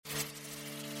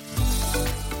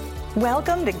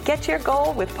Welcome to Get Your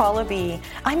Goal with Paula B.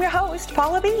 I'm your host,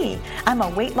 Paula B. I'm a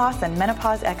weight loss and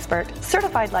menopause expert,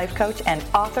 certified life coach, and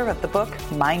author of the book,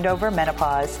 Mind Over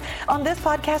Menopause. On this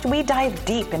podcast, we dive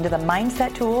deep into the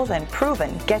mindset tools and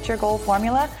proven Get Your Goal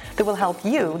formula that will help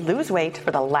you lose weight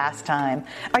for the last time.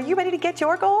 Are you ready to get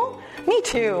your goal? Me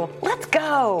too. Let's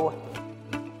go.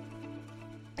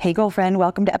 Hey, girlfriend,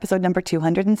 welcome to episode number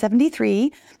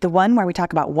 273, the one where we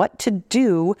talk about what to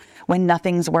do when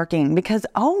nothing's working. Because,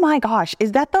 oh my gosh,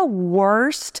 is that the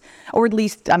worst? Or at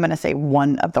least I'm going to say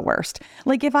one of the worst.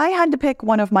 Like if I had to pick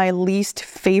one of my least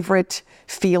favorite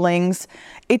feelings,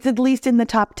 it's at least in the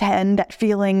top 10, that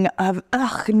feeling of,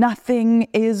 nothing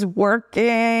is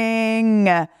working.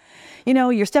 You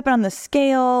know, you're stepping on the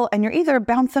scale and you're either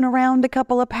bouncing around a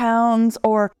couple of pounds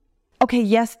or okay,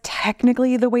 yes,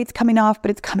 technically the weight's coming off,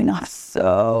 but it's coming off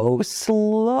so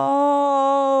slow.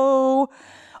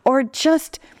 Or it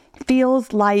just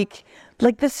feels like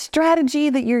the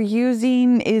strategy that you're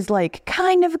using is like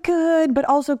kind of good, but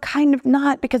also kind of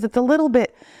not because it's a little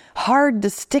bit hard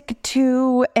to stick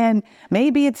to. And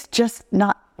maybe it's just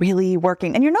not really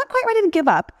working. And you're not quite ready to give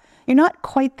up. You're not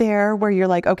quite there where you're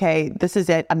like, okay, this is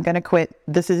it. I'm going to quit.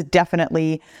 This is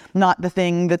definitely not the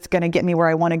thing that's going to get me where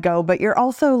I want to go. But you're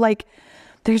also like,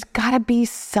 there's got to be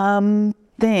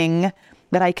something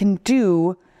that I can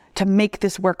do to make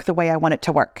this work the way I want it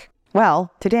to work.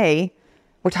 Well, today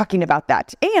we're talking about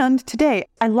that. And today,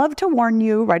 I love to warn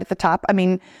you right at the top. I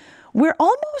mean, we're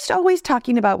almost always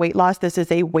talking about weight loss. This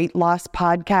is a weight loss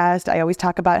podcast. I always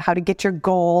talk about how to get your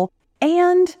goal.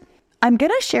 And I'm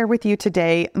going to share with you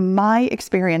today my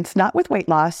experience, not with weight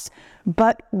loss,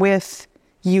 but with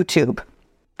YouTube.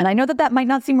 And I know that that might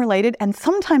not seem related, and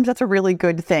sometimes that's a really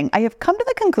good thing. I have come to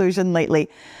the conclusion lately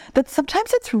that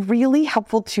sometimes it's really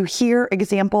helpful to hear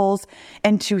examples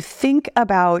and to think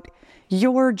about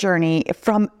your journey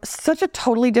from such a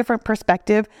totally different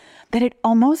perspective that it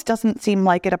almost doesn't seem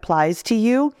like it applies to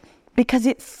you, because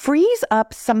it frees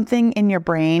up something in your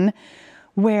brain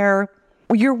where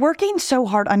you're working so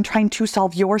hard on trying to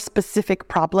solve your specific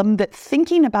problem that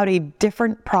thinking about a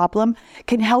different problem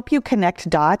can help you connect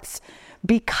dots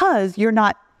because you're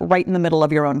not right in the middle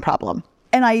of your own problem.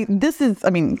 And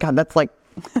God, that's like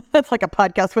a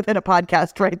podcast within a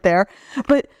podcast right there.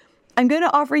 But I'm going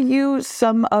to offer you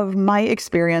some of my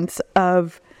experience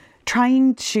of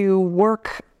trying to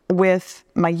work with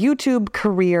my YouTube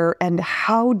career and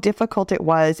how difficult it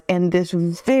was, and this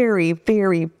very,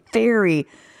 very, very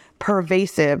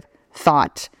pervasive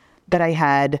thought that I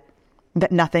had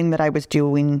that nothing that I was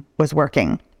doing was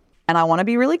working. And I want to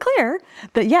be really clear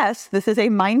that yes, this is a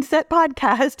mindset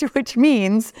podcast, which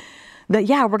means that,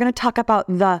 we're going to talk about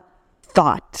the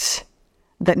thought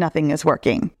that nothing is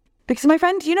working. Because my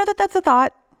friend, you know that that's a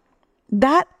thought?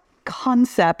 That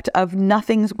concept of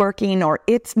nothing's working or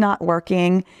it's not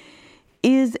working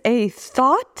is a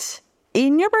thought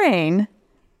in your brain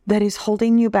that is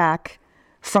holding you back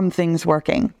from things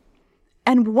working.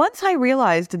 And once I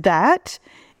realized that,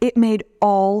 it made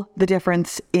all the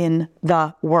difference in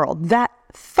the world. That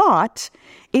thought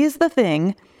is the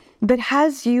thing that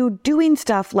has you doing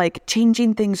stuff like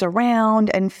changing things around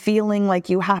and feeling like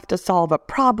you have to solve a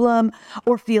problem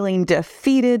or feeling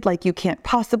defeated, like you can't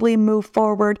possibly move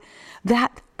forward.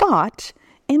 That thought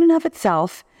in and of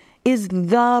itself is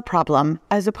the problem,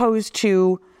 as opposed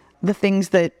to the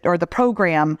things or the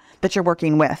program that you're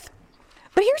working with.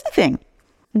 But here's the thing.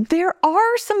 There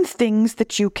are some things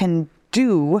that you can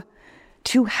do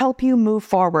to help you move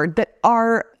forward that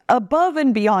are above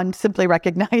and beyond simply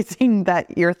recognizing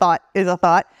that your thought is a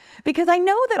thought. Because I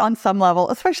know that on some level,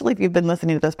 especially if you've been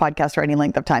listening to this podcast for any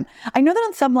length of time, I know that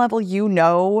on some level you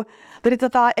know that it's a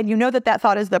thought and you know that that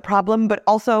thought is the problem, but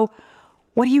also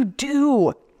what do you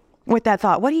do with that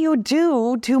thought? What do you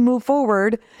do to move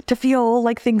forward to feel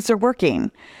like things are working?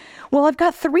 Well, I've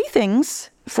got 3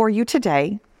 things for you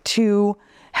today to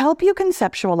help you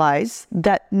conceptualize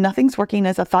that nothing's working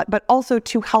as a thought, but also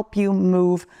to help you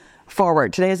move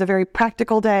forward. Today is a very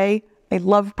practical day. I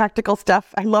love practical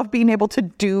stuff. I love being able to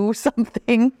do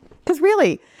something. Because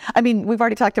really, we've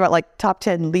already talked about like top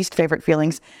 10 least favorite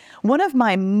feelings. One of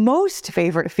my most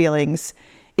favorite feelings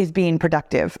is being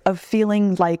productive, of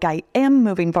feeling like I am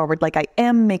moving forward, like I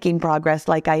am making progress,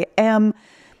 like I am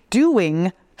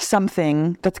doing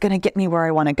something that's going to get me where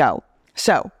I want to go.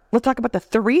 So let's talk about the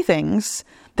 3 things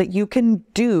that you can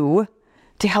do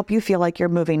to help you feel like you're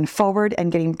moving forward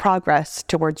and getting progress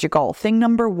towards your goal. Thing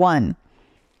number 1,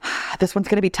 this one's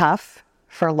going to be tough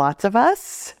for lots of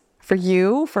us, for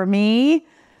you, for me,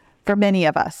 for many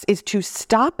of us, is to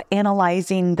stop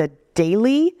analyzing the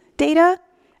daily data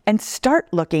and start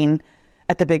looking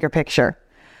at the bigger picture.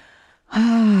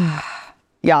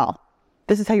 Y'all,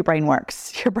 This is how your brain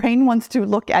works. Your brain wants to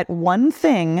look at one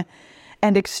thing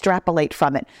and extrapolate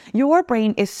from it. Your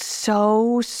brain is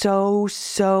so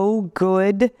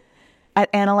good at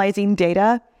analyzing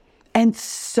data and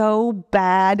so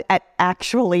bad at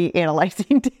actually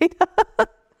analyzing data.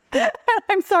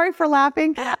 I'm sorry for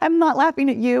laughing. I'm not laughing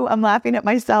at you. I'm laughing at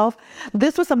myself.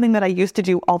 This was something that I used to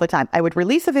do all the time. I would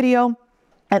release a video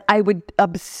and I would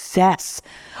obsess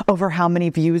over how many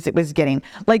views it was getting.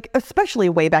 Like, especially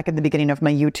way back in the beginning of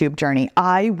my YouTube journey,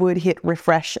 I would hit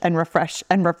refresh and refresh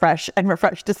and refresh and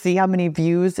refresh to see how many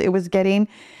views it was getting.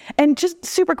 And just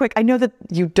super quick, I know that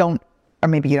you don't, or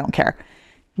maybe you don't care.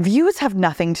 Views have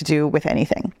nothing to do with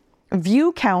anything.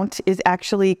 View count is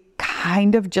actually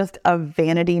kind of just a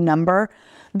vanity number.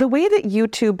 The way that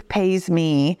YouTube pays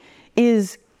me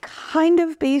is kind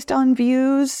of based on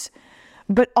views,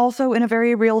 but also in a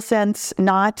very real sense,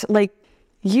 not. Like,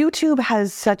 YouTube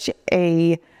has such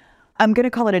I'm going to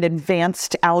call it an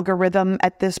advanced algorithm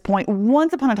at this point.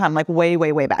 Once upon a time, like way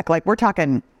back, like we're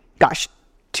talking,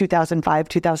 2005,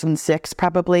 2006,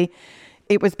 probably,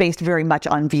 it was based very much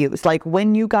on views. Like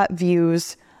when you got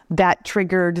views, that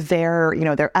triggered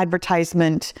their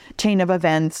advertisement chain of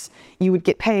events. You would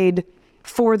get paid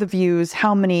for the views,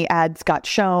 how many ads got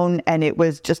shown, and it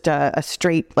was just a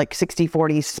straight like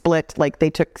 60-40 split. Like they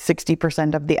took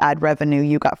 60% of the ad revenue,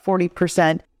 you got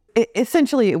 40%.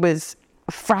 Essentially, it was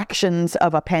fractions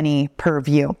of a penny per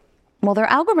view. Well, their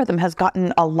algorithm has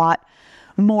gotten a lot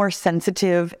more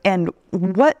sensitive, and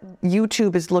what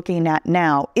YouTube is looking at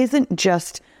now isn't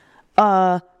just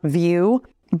a view,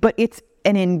 but it's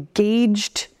an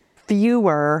engaged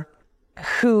viewer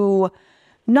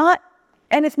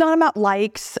and it's not about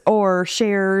likes or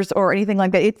shares or anything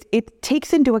like that. It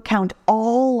takes into account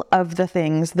all of the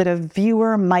things that a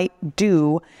viewer might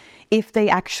do if they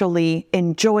actually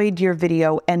enjoyed your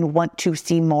video and want to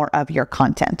see more of your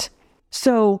content.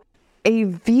 So a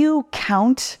view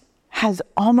count has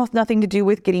almost nothing to do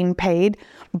with getting paid,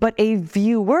 but a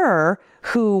viewer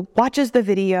who watches the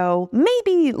video,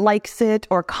 maybe likes it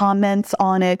or comments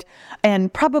on it,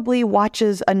 and probably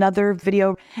watches another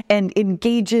video and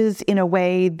engages in a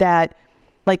way that,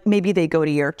 like, maybe they go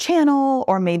to your channel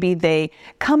or maybe they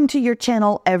come to your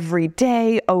channel every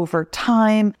day over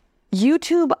time.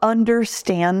 YouTube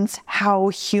understands how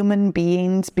human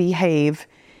beings behave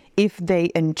if they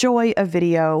enjoy a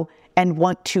video and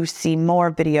want to see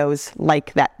more videos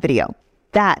like that video.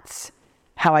 That's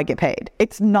how I get paid.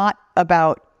 It's not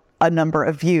about a number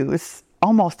of views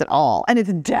almost at all. And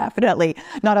it's definitely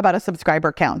not about a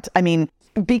subscriber count. I mean,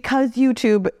 because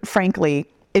YouTube, frankly,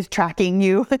 is tracking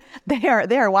you, they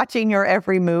are watching your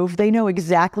every move. They know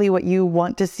exactly what you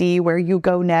want to see, where you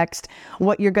go next,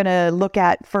 what you're going to look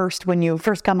at first when you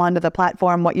first come onto the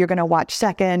platform, what you're going to watch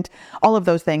second, all of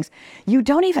those things. You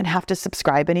don't even have to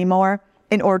subscribe anymore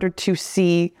in order to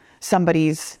see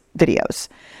somebody's videos.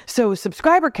 So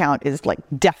subscriber count is like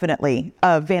definitely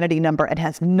a vanity number and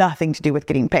has nothing to do with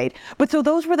getting paid. But so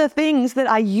those were the things that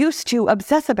I used to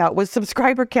obsess about, was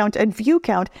subscriber count and view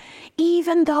count,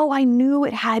 even though I knew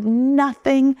it had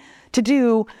nothing to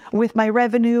do with my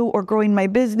revenue or growing my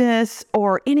business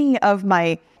or any of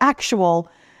my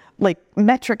actual like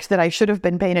metrics that I should have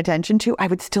been paying attention to. I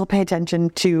would still pay attention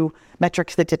to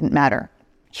metrics that didn't matter.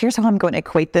 Here's how I'm going to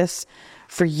equate this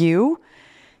for you.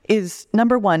 Is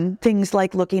number one, things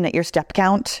like looking at your step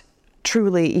count.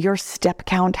 Truly, your step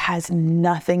count has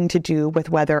nothing to do with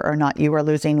whether or not you are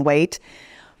losing weight,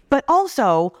 but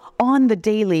also on the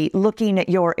daily, looking at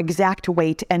your exact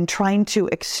weight and trying to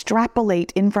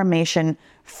extrapolate information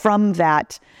from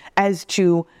that as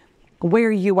to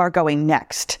where you are going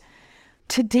next.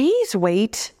 Today's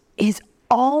weight is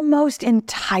almost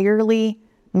entirely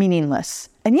meaningless.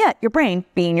 And yet your brain,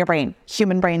 being your brain,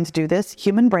 human brains do this.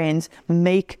 Human brains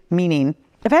make meaning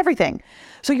of everything.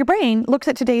 So your brain looks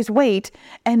at today's weight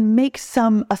and makes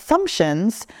some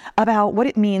assumptions about what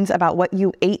it means about what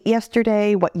you ate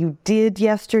yesterday, what you did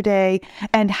yesterday,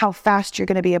 and how fast you're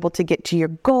going to be able to get to your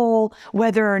goal,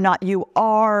 whether or not you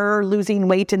are losing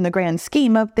weight in the grand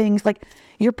scheme of things. Like,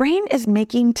 your brain is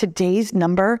making today's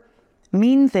number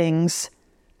mean things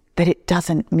that it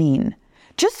doesn't mean.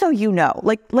 Just so you know,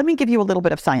 like, let me give you a little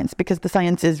bit of science, because the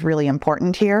science is really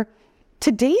important here.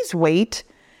 Today's weight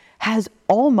has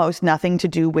almost nothing to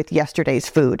do with yesterday's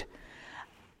food.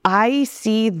 I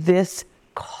see this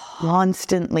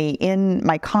constantly in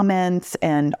my comments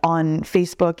and on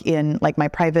Facebook, in like my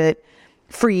private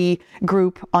free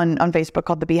group on Facebook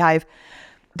called The Beehive.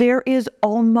 There is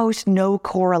almost no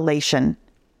correlation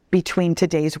between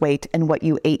today's weight and what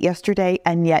you ate yesterday,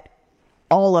 and yet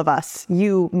all of us,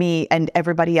 you, me, and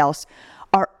everybody else,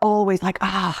 are always like,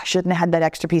 shouldn't have had that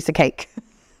extra piece of cake.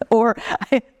 Or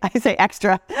I say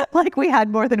extra, like we had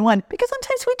more than one, because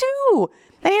sometimes we do.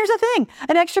 And here's the thing,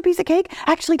 an extra piece of cake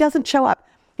actually doesn't show up.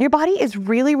 Your body is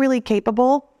really, really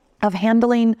capable of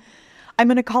handling, I'm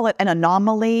going to call it an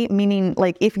anomaly, meaning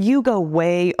like if you go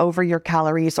way over your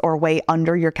calories or way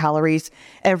under your calories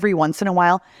every once in a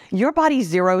while, your body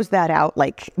zeroes that out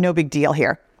like no big deal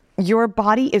here. Your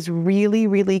body is really,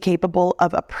 really capable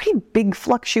of a pretty big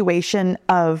fluctuation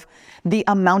of the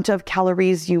amount of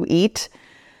calories you eat.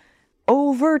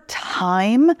 Over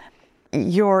time,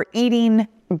 your eating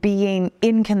being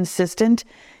inconsistent,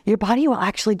 your body will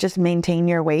actually just maintain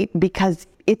your weight because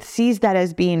it sees that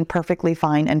as being perfectly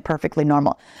fine and perfectly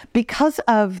normal. Because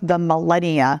of the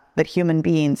millennia that human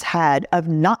beings had of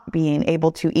not being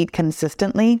able to eat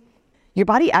consistently, your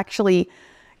body actually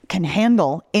can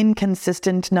handle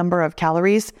inconsistent number of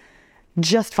calories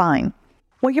just fine.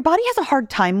 What your body has a hard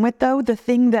time with, though, the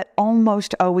thing that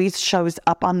almost always shows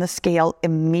up on the scale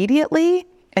immediately,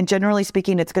 and generally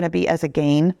speaking, it's going to be as a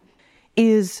gain,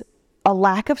 is a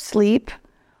lack of sleep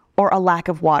or a lack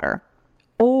of water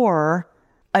or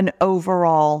an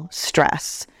overall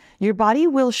stress. Your body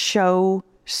will show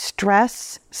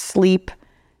stress, sleep,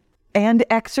 and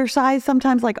exercise,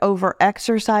 sometimes like over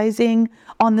exercising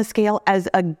on the scale as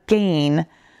a gain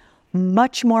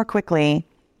much more quickly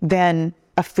than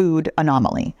a food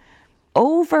anomaly.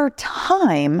 Over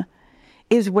time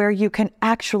is where you can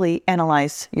actually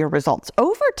analyze your results.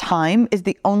 Over time is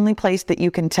the only place that you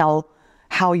can tell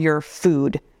how your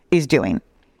food is doing.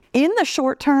 In the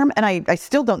short term, and I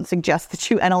still don't suggest that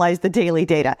you analyze the daily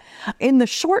data. In the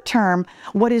short term,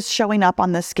 what is showing up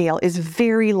on the scale is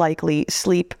very likely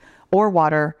sleep or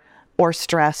water or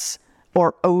stress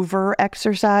or over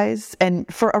exercise.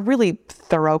 And for a really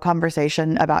thorough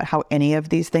conversation about how any of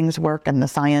these things work and the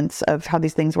science of how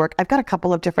these things work, I've got a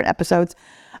couple of different episodes.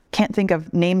 Can't think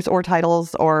of names or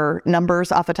titles or numbers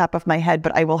off the top of my head,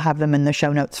 but I will have them in the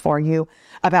show notes for you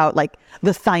about like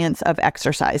the science of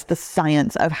exercise, the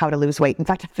science of how to lose weight. In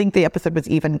fact, I think the episode was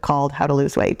even called How to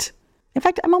Lose Weight. In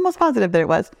fact, I'm almost positive that it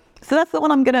was. So that's the one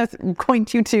I'm going to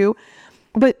point you to.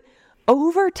 But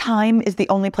over time is the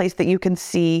only place that you can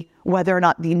see whether or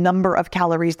not the number of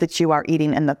calories that you are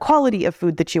eating and the quality of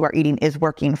food that you are eating is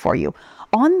working for you.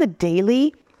 On the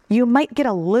daily, you might get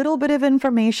a little bit of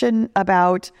information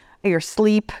about your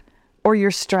sleep or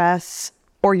your stress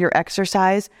or your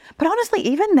exercise. But honestly,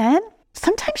 even then,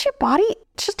 sometimes your body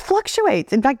just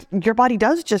fluctuates. In fact, your body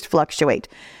does just fluctuate.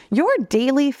 Your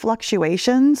daily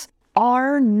fluctuations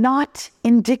are not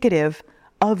indicative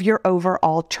of your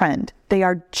overall trend. They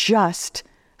are just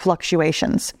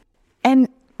fluctuations. And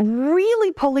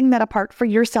really pulling that apart for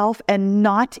yourself and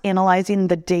not analyzing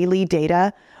the daily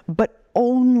data, but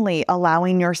only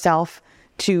allowing yourself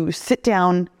to sit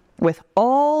down with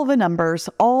all the numbers,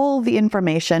 all the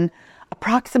information,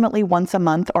 approximately once a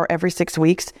month or every 6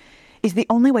 weeks is the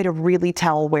only way to really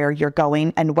tell where you're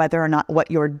going and whether or not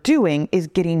what you're doing is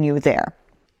getting you there.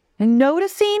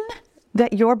 Noticing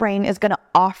that your brain is going to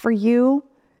offer you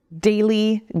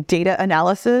daily data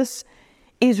analysis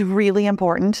is really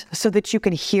important so that you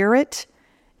can hear it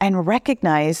and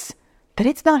recognize that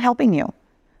it's not helping you.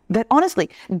 That honestly,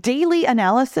 daily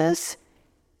analysis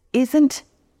isn't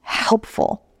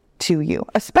helpful to you,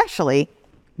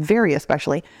 very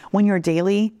especially when your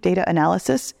daily data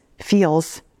analysis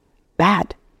feels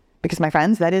bad. Because my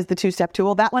friends, that is the 2-step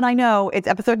tool. That one I know. It's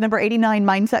episode number 89,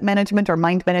 Mindset Management or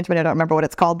Mind Management. I don't remember what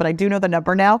it's called, but I do know the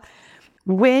number now.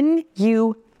 When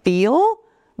you feel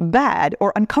bad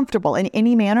or uncomfortable in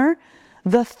any manner,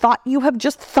 the thought you have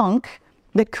just thunk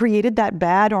that created that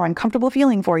bad or uncomfortable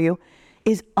feeling for you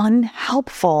is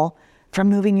unhelpful for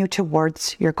moving you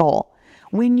towards your goal.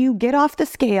 When you get off the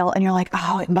scale and you're like,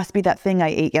 oh, it must be that thing I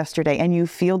ate yesterday, and you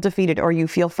feel defeated or you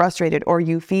feel frustrated or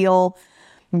you feel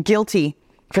guilty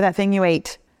for that thing you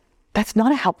ate, that's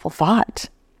not a helpful thought.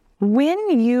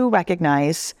 When you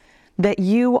recognize that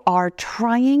you are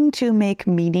trying to make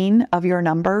meaning of your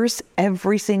numbers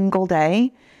every single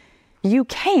day, you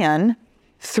can,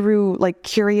 through like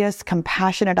curious,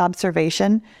 compassionate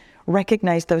observation,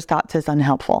 recognize those thoughts as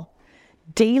unhelpful.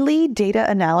 Daily data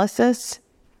analysis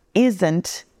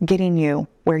isn't getting you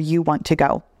where you want to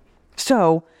go.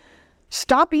 So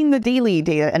stopping the daily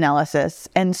data analysis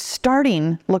and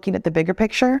starting looking at the bigger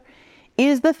picture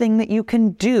is the thing that you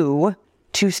can do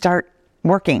to start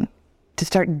working, to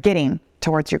start getting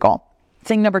towards your goal.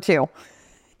 Thing number 2.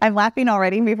 I'm laughing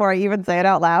already before I even say it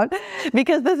out loud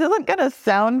because this isn't going to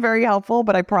sound very helpful,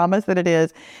 but I promise that it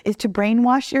is to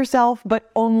brainwash yourself, but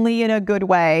only in a good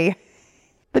way.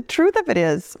 The truth of it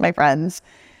is, my friends,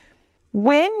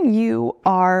 When you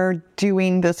are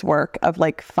doing this work of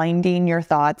like finding your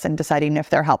thoughts and deciding if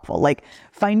they're helpful, like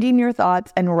finding your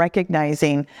thoughts and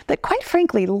recognizing that, quite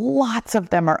frankly, lots of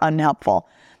them are unhelpful.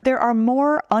 There are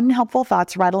more unhelpful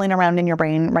thoughts rattling around in your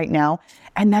brain right now,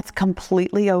 and that's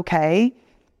completely okay.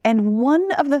 And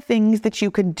one of the things that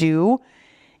you could do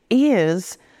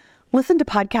is listen to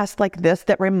podcasts like this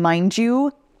that remind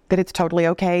you that it's totally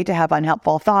okay to have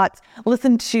unhelpful thoughts.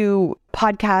 Listen to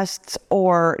podcasts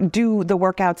or do the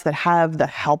workouts that have the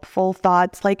helpful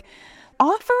thoughts, like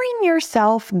offering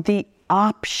yourself the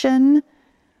option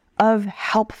of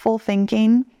helpful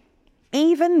thinking,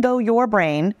 even though your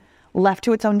brain, left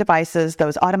to its own devices,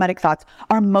 those automatic thoughts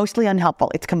are mostly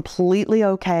unhelpful. It's completely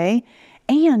okay.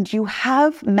 And you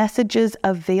have messages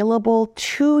available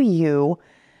to you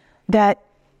that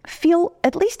feel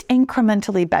at least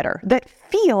incrementally better, that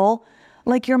feel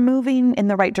like you're moving in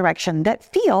the right direction, that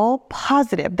feel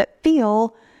positive, that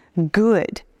feel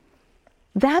good.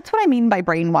 That's what I mean by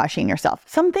brainwashing yourself.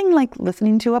 Something like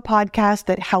listening to a podcast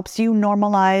that helps you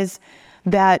normalize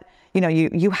that,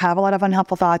 you have a lot of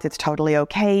unhelpful thoughts. It's totally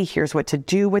okay. Here's what to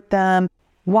do with them.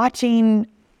 Watching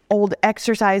old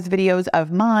exercise videos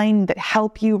of mine that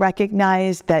help you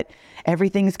recognize that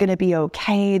everything's going to be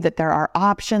okay, that there are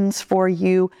options for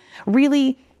you.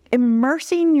 Really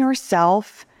immersing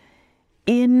yourself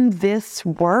in this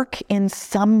work in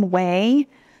some way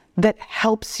that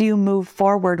helps you move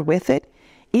forward with it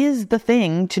is the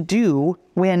thing to do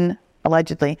when,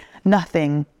 allegedly,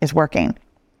 nothing is working.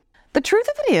 The truth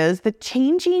of it is that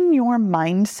changing your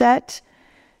mindset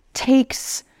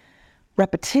takes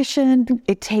repetition,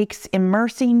 it takes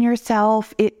immersing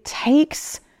yourself, it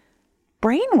takes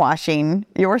brainwashing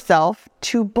yourself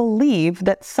to believe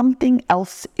that something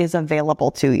else is available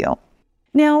to you.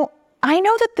 Now, I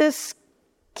know that this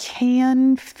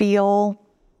can feel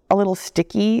a little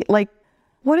sticky. Like,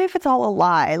 what if it's all a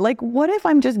lie? Like, what if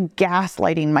I'm just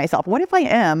gaslighting myself? What if I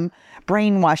am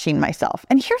brainwashing myself?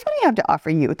 And here's what I have to offer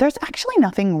you. There's actually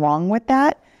nothing wrong with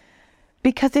that,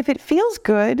 because if it feels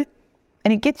good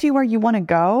and it gets you where you want to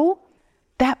go,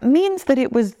 that means that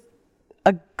it was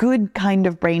a good kind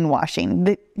of brainwashing.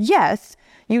 That yes,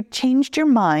 you changed your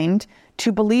mind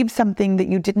to believe something that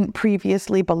you didn't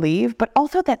previously believe, but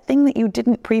also that thing that you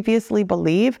didn't previously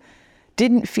believe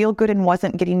didn't feel good and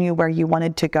wasn't getting you where you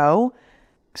wanted to go.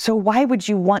 So why would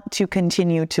you want to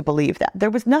continue to believe that? There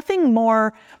was nothing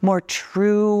more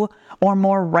true or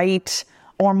more right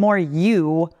or more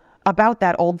you about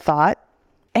that old thought.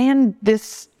 And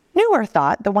this newer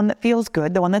thought, the one that feels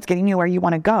good, the one that's getting you where you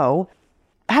want to go,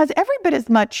 has every bit as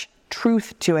much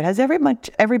truth to it, has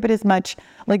every bit as much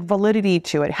like validity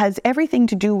to it, has everything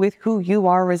to do with who you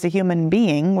are as a human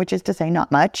being, which is to say not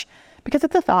much, because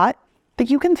it's a thought that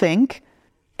you can think,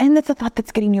 and it's a thought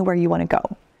that's getting you where you want to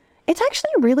go. It's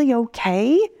actually really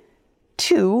okay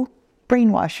to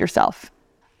brainwash yourself,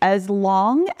 as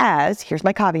long as, here's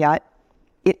my caveat,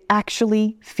 it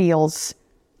actually feels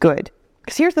good.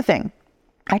 Because here's the thing.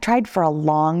 I tried for a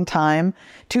long time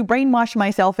to brainwash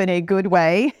myself in a good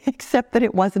way, except that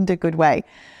it wasn't a good way.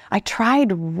 I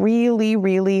tried really,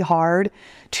 really hard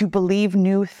to believe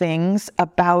new things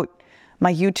about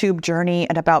my YouTube journey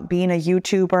and about being a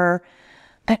YouTuber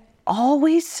that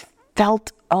always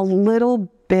felt a little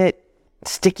bit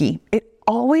sticky. It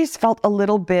always felt a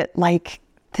little bit like,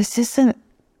 this isn't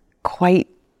quite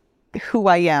who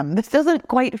I am. This doesn't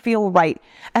quite feel right.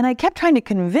 And I kept trying to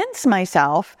convince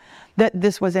myself that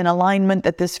this was in alignment,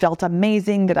 that this felt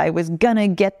amazing, that I was gonna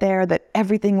get there, that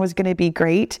everything was gonna be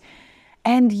great.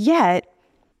 And yet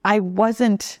I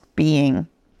wasn't being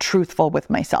truthful with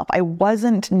myself. I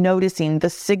wasn't noticing the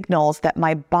signals that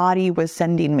my body was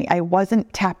sending me. I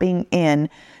wasn't tapping in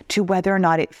to whether or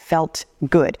not it felt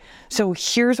good. So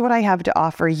here's what I have to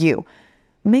offer you.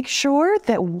 Make sure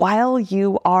that while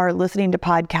you are listening to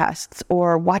podcasts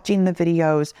or watching the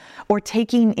videos or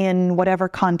taking in whatever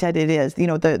content it is,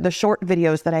 the short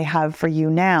videos that I have for you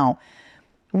now,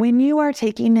 when you are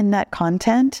taking in that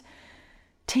content,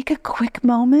 take a quick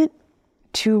moment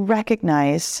to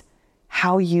recognize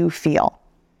how you feel.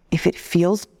 If it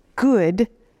feels good,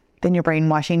 then you're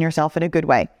brainwashing yourself in a good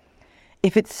way.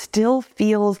 If it still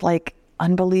feels like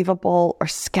unbelievable or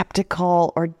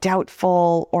skeptical or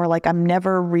doubtful or like I'm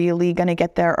never really going to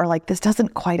get there or like this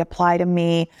doesn't quite apply to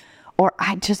me or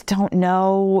I just don't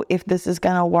know if this is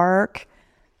going to work,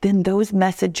 then those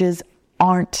messages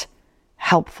aren't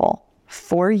helpful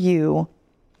for you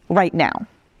right now.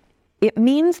 It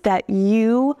means that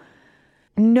you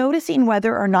noticing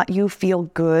whether or not you feel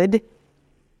good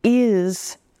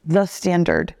is the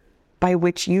standard by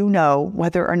which you know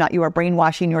whether or not you are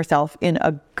brainwashing yourself in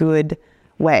a good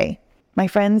way. My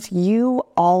friends, you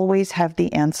always have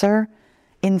the answer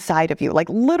inside of you, like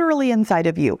literally inside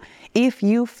of you. If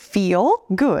you feel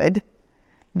good,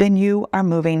 then you are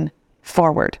moving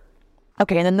forward.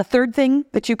 Okay, and then the third thing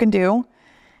that you can do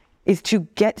is to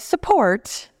get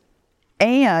support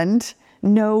and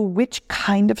know which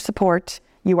kind of support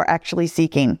you are actually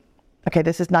seeking. Okay,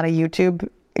 this is not a YouTube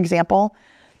example.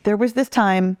 There was this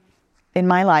time in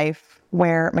my life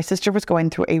where my sister was going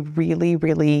through a really,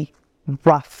 really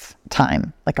rough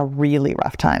time, like a really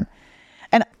rough time.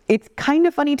 And it's kind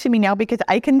of funny to me now because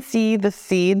I can see the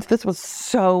seeds. This was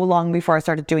so long before I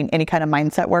started doing any kind of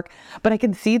mindset work, but I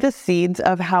can see the seeds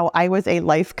of how I was a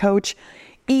life coach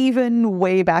even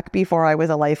way back before I was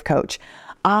a life coach.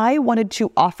 I wanted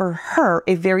to offer her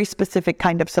a very specific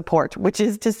kind of support, which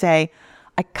is to say,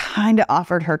 I kind of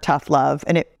offered her tough love,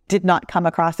 and it did not come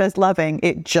across as loving.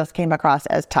 It just came across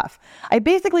as tough. I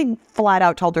basically flat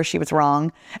out told her she was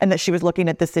wrong and that she was looking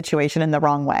at this situation in the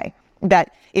wrong way.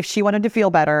 That if she wanted to feel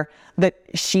better, that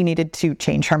she needed to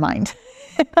change her mind.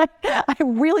 I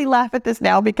really laugh at this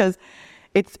now because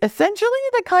it's essentially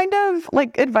the kind of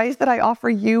like advice that I offer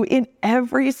you in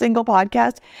every single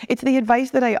podcast. It's the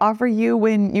advice that I offer you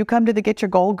when you come to the Get Your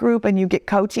Goal group and you get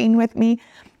coaching with me.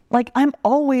 Like, I'm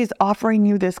always offering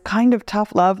you this kind of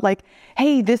tough love. Like,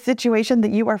 hey, this situation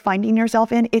that you are finding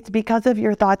yourself in, it's because of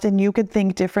your thoughts and you could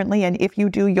think differently. And if you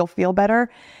do, you'll feel better.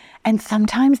 And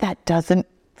sometimes that doesn't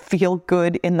feel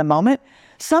good in the moment.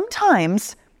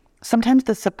 Sometimes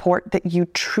the support that you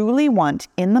truly want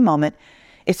in the moment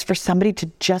is for somebody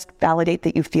to just validate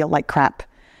that you feel like crap.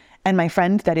 And my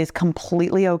friend, that is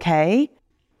completely okay.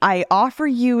 I offer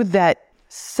you that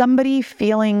somebody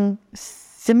feeling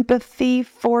sympathy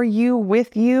for you,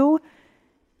 with you,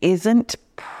 isn't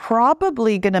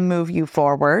probably going to move you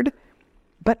forward.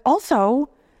 But also,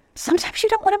 sometimes you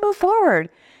don't want to move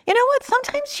forward. You know what?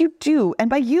 Sometimes you do. And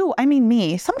by you, I mean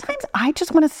me. Sometimes I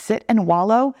just want to sit and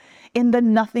wallow in the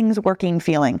nothing's working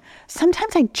feeling.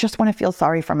 Sometimes I just want to feel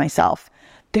sorry for myself.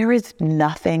 There is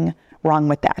nothing wrong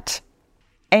with that.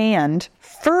 And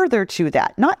further to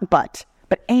that, not but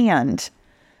and,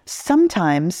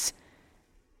 sometimes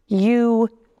you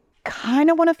kind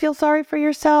of want to feel sorry for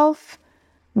yourself,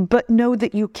 but know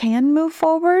that you can move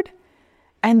forward.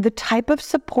 And the type of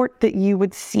support that you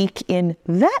would seek in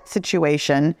that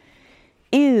situation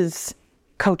is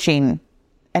coaching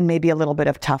and maybe a little bit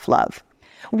of tough love.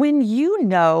 When you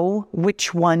know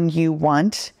which one you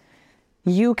want,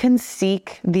 you can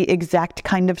seek the exact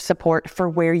kind of support for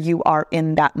where you are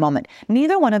in that moment.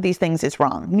 Neither one of these things is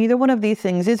wrong. Neither one of these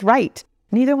things is right.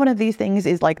 Neither one of these things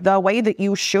is like the way that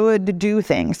you should do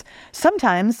things.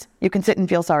 Sometimes you can sit and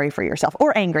feel sorry for yourself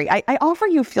or angry. I offer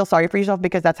you feel sorry for yourself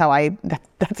because that's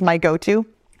that's my go-to.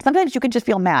 Sometimes you can just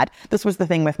feel mad. This was the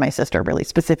thing with my sister, really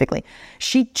specifically.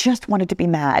 She just wanted to be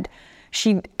mad.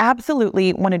 She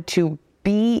absolutely wanted to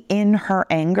be in her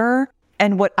anger.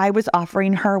 And what I was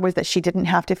offering her was that she didn't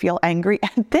have to feel angry.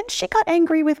 And then she got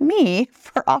angry with me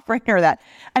for offering her that.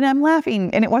 And I'm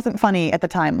laughing, and it wasn't funny at the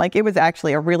time. Like, it was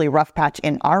actually a really rough patch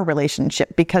in our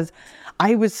relationship because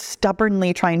I was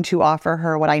stubbornly trying to offer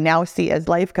her what I now see as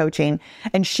life coaching.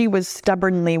 And she was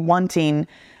stubbornly wanting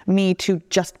me to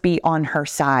just be on her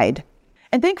side.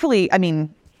 And thankfully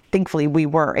we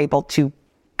were able to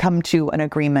come to an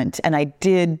agreement. And I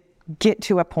did get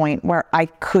to a point where I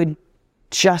could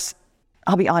just,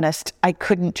 I'll be honest, I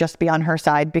couldn't just be on her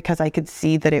side because I could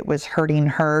see that it was hurting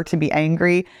her to be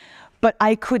angry. But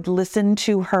I could listen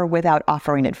to her without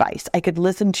offering advice. I could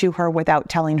listen to her without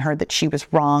telling her that she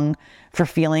was wrong for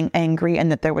feeling angry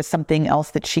and that there was something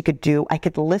else that she could do. I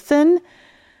could listen.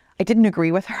 I didn't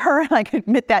agree with her, and I can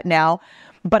admit that now,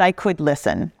 but I could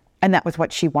listen. And that was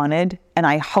what she wanted. And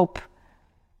I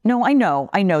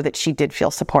know that she did feel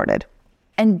supported.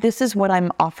 And this is what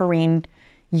I'm offering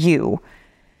you.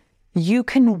 You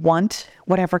can want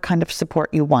whatever kind of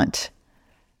support you want.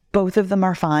 Both of them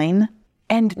are fine.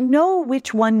 And know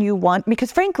which one you want,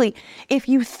 because frankly, if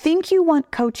you think you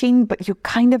want coaching, but you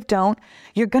kind of don't,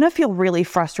 you're going to feel really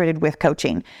frustrated with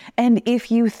coaching. And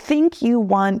if you think you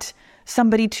want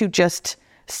somebody to just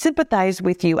sympathize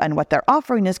with you and what they're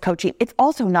offering is coaching, it's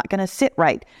also not going to sit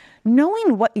right.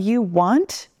 Knowing what you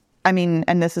want,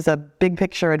 and this is a big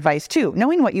picture advice too,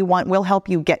 knowing what you want will help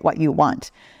you get what you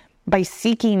want by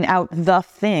seeking out the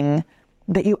thing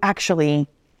that you actually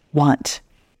want.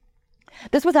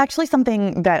 This was actually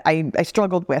something that I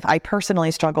struggled with. I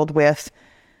personally struggled with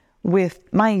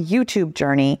my YouTube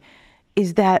journey,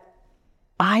 is that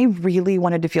I really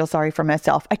wanted to feel sorry for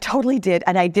myself. I totally did.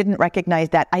 And I didn't recognize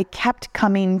that. I kept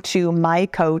coming to my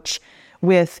coach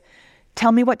with,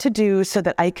 tell me what to do so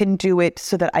that I can do it,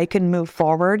 so that I can move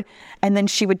forward. And then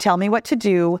she would tell me what to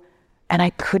do. And I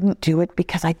couldn't do it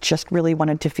because I just really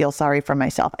wanted to feel sorry for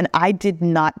myself. And I did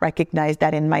not recognize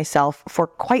that in myself for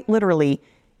quite literally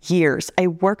years. I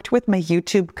worked with my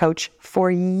YouTube coach for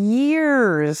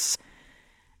years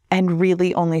and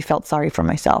really only felt sorry for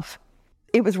myself.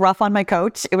 It was rough on my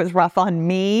coach. It was rough on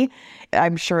me.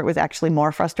 I'm sure it was actually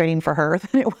more frustrating for her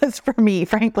than it was for me,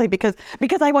 frankly, because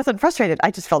I wasn't frustrated.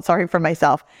 I just felt sorry for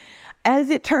myself. As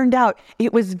it turned out,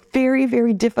 it was very,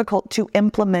 very difficult to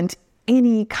implement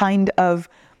any kind of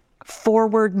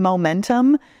forward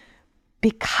momentum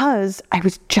because I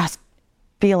was just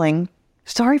feeling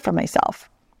sorry for myself.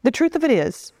 The truth of it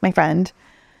is, my friend,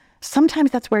 sometimes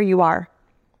that's where you are,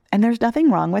 and there's nothing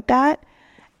wrong with that.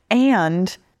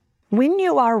 And when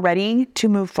you are ready to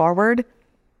move forward,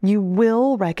 you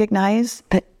will recognize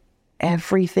that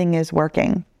everything is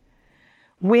working.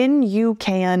 When you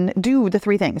can do the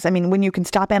three things, when you can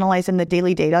stop analyzing the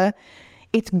daily data,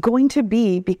 it's going to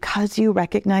be because you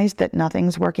recognize that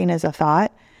nothing's working as a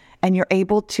thought and you're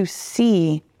able to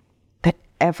see that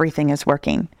everything is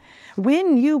working.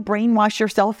 When you brainwash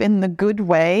yourself in the good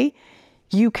way,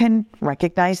 you can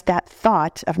recognize that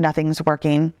thought of nothing's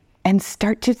working and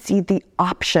start to see the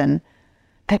option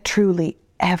that truly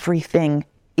everything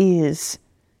is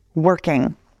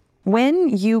working. When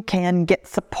you can get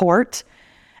support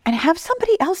and have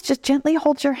somebody else just gently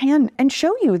hold your hand and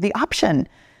show you the option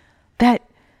that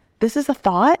this is a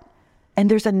thought and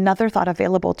there's another thought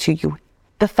available to you,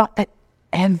 the thought that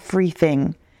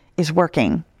everything is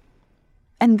working.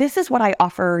 And this is what I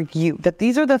offer you, that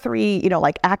these are the three,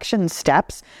 action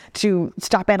steps to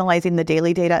stop analyzing the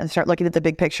daily data and start looking at the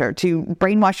big picture, to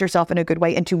brainwash yourself in a good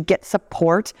way and to get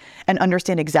support and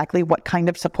understand exactly what kind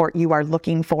of support you are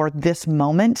looking for this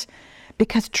moment.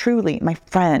 Because truly, my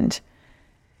friend,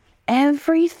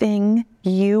 everything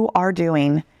you are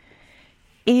doing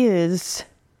is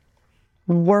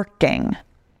working.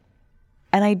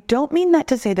 And I don't mean that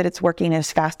to say that it's working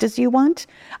as fast as you want.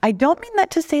 I don't mean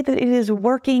that to say that it is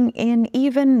working in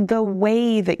even the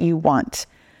way that you want.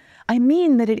 I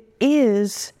mean that it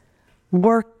is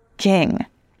working.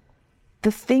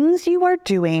 The things you are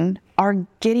doing are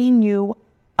getting you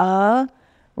a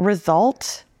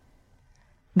result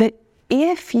that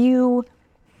if you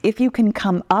can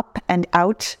come up and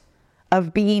out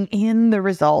of being in the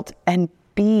result and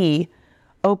be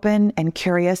open and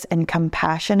curious and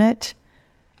compassionate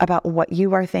about what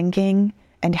you are thinking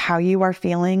and how you are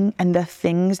feeling and the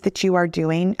things that you are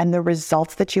doing and the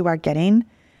results that you are getting,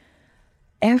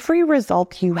 every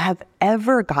result you have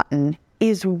ever gotten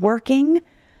is working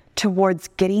towards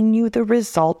getting you the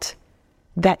result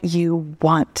that you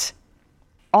want.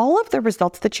 All of the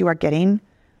results that you are getting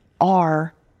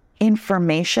are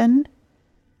information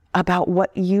about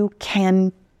what you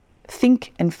can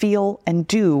think and feel and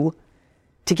do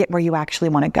to get where you actually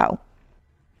want to go.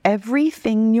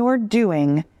 Everything you're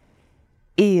doing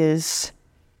is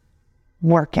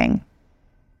working.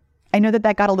 I know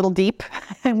that got a little deep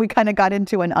and we kind of got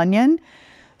into an onion.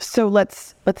 So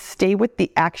let's stay with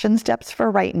the action steps for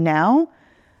right now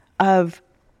of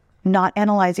not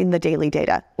analyzing the daily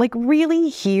data. Like really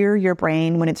hear your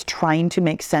brain when it's trying to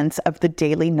make sense of the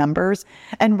daily numbers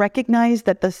and recognize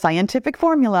that the scientific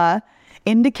formula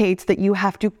indicates that you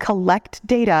have to collect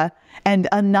data and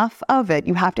enough of it.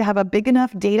 You have to have a big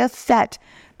enough data set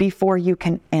before you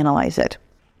can analyze it.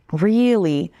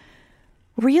 Really,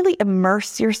 really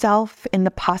immerse yourself in the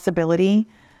possibility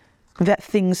that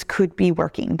things could be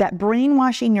working. That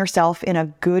brainwashing yourself in a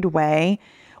good way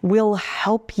will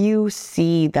help you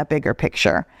see the bigger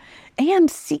picture. And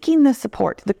seeking the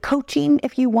support, the coaching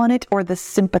if you want it, or the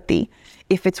sympathy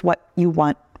if it's what you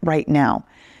want right now.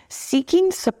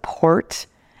 Seeking support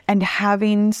and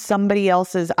having somebody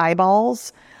else's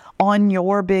eyeballs on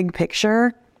your big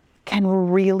picture can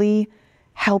really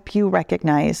help you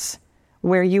recognize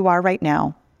where you are right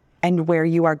now and where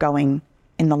you are going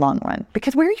in the long run.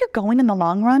 Because where you're going in the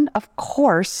long run, of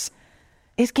course,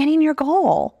 is getting your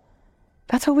goal.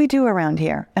 That's what we do around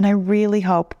here. And I really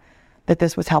hope that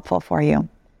this was helpful for you.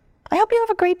 I hope you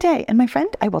have a great day. And my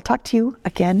friend, I will talk to you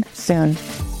again soon.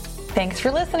 Thanks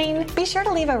for listening. Be sure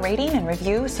to leave a rating and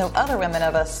review so other women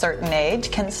of a certain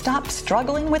age can stop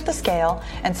struggling with the scale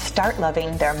and start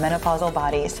loving their menopausal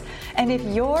bodies. And if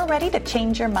you're ready to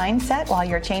change your mindset while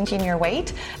you're changing your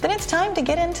weight, then it's time to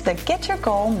get into the Get Your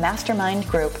Goal Mastermind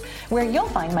group, where you'll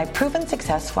find my proven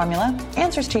success formula,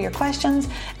 answers to your questions,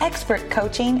 expert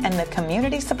coaching, and the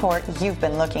community support you've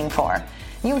been looking for.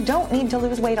 You don't need to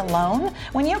lose weight alone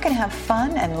when you can have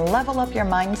fun and level up your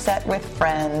mindset with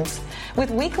friends. With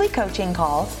weekly coaching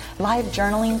calls, live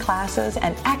journaling classes,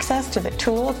 and access to the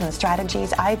tools and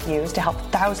strategies I've used to help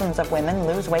thousands of women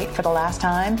lose weight for the last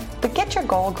time, the Get Your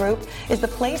Goal group is the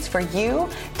place for you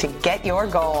to get your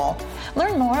goal.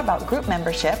 Learn more about group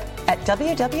membership at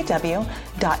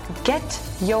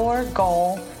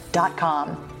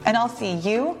www.getyourgoal.com. And I'll see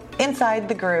you inside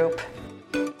the group.